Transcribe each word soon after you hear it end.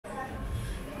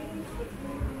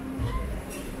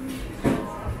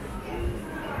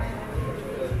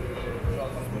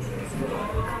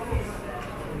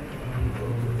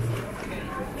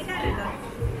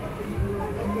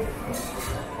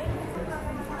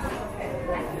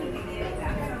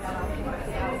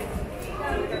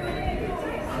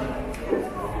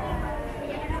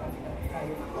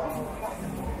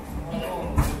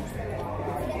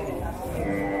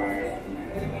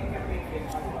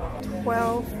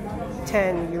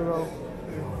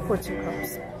€10 for 2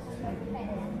 cups.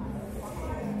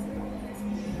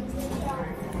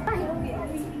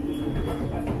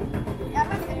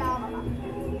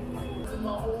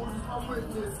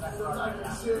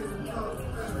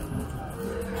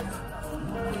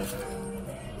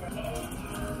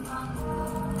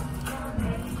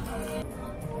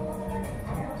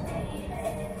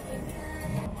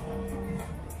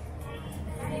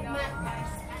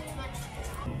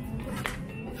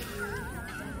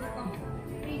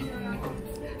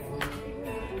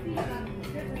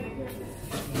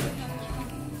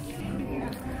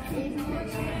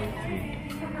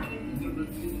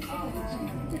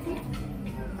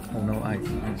 Oh no, ice.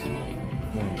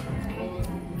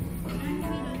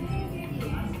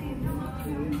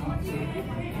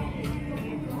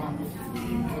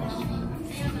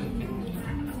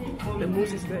 The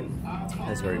mousse is good.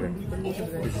 That's very good. The mousse is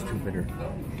good. This is too bitter.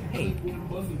 Hey.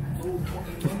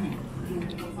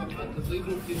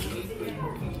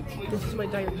 This is my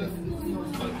diet drink.